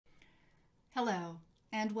Hello,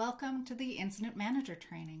 and welcome to the Incident Manager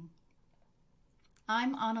training.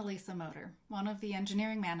 I'm Annalisa Motor, one of the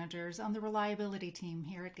engineering managers on the reliability team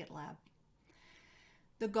here at GitLab.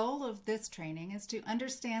 The goal of this training is to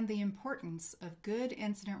understand the importance of good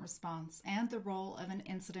incident response and the role of an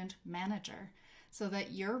incident manager so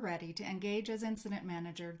that you're ready to engage as incident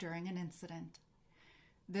manager during an incident.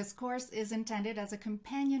 This course is intended as a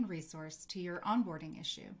companion resource to your onboarding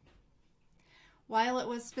issue. While it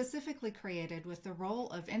was specifically created with the role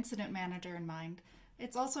of incident manager in mind,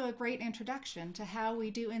 it's also a great introduction to how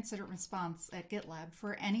we do incident response at GitLab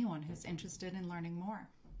for anyone who's interested in learning more.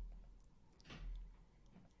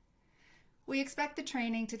 We expect the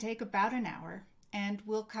training to take about an hour, and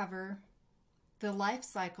we'll cover the life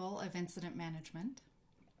cycle of incident management,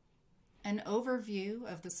 an overview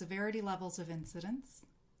of the severity levels of incidents,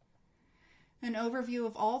 an overview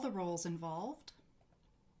of all the roles involved,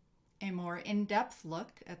 a more in-depth look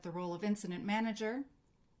at the role of incident manager.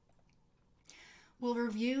 We'll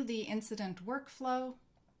review the incident workflow,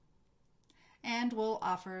 and we'll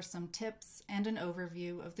offer some tips and an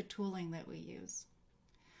overview of the tooling that we use.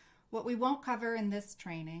 What we won't cover in this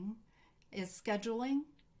training is scheduling,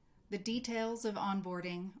 the details of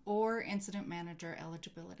onboarding, or incident manager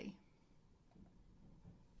eligibility.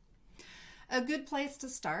 A good place to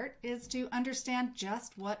start is to understand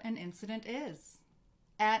just what an incident is.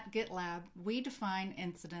 At GitLab, we define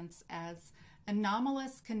incidents as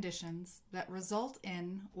anomalous conditions that result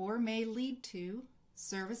in or may lead to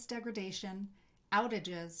service degradation,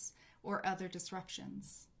 outages, or other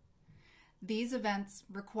disruptions. These events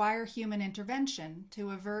require human intervention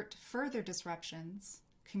to avert further disruptions,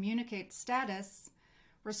 communicate status,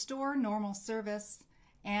 restore normal service,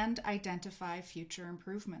 and identify future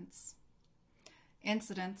improvements.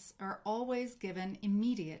 Incidents are always given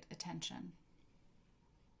immediate attention.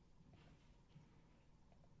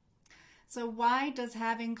 So why does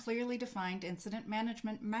having clearly defined incident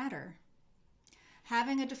management matter?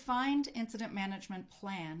 Having a defined incident management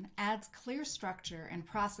plan adds clear structure and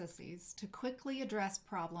processes to quickly address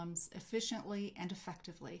problems efficiently and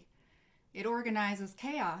effectively. It organizes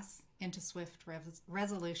chaos into swift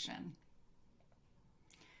resolution.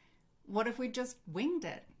 What if we just winged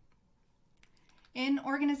it? In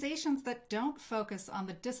organizations that don't focus on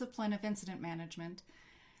the discipline of incident management,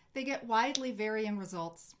 they get widely varying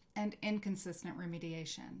results and inconsistent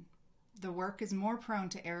remediation. The work is more prone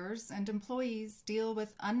to errors, and employees deal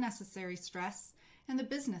with unnecessary stress, and the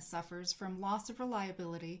business suffers from loss of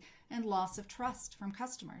reliability and loss of trust from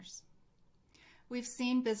customers. We've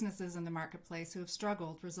seen businesses in the marketplace who have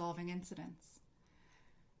struggled resolving incidents.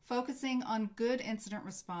 Focusing on good incident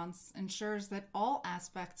response ensures that all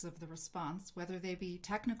aspects of the response, whether they be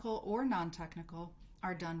technical or non-technical,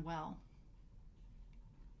 are done well.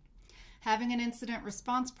 Having an incident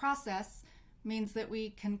response process means that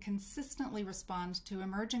we can consistently respond to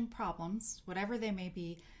emerging problems, whatever they may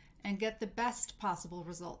be, and get the best possible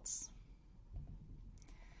results.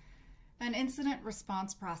 An incident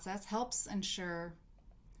response process helps ensure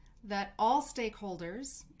that all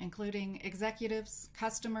stakeholders, including executives,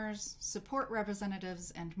 customers, support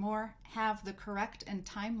representatives, and more, have the correct and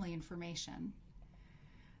timely information,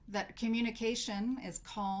 that communication is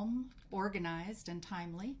calm, organized, and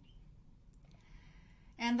timely,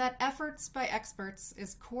 and that efforts by experts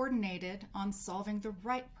is coordinated on solving the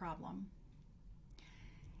right problem.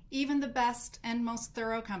 Even the best and most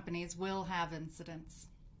thorough companies will have incidents.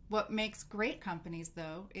 What makes great companies,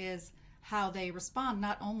 though, is how they respond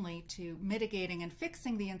not only to mitigating and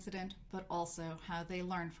fixing the incident, but also how they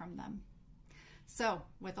learn from them. So,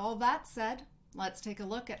 with all that said, let's take a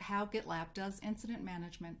look at how GitLab does incident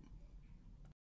management.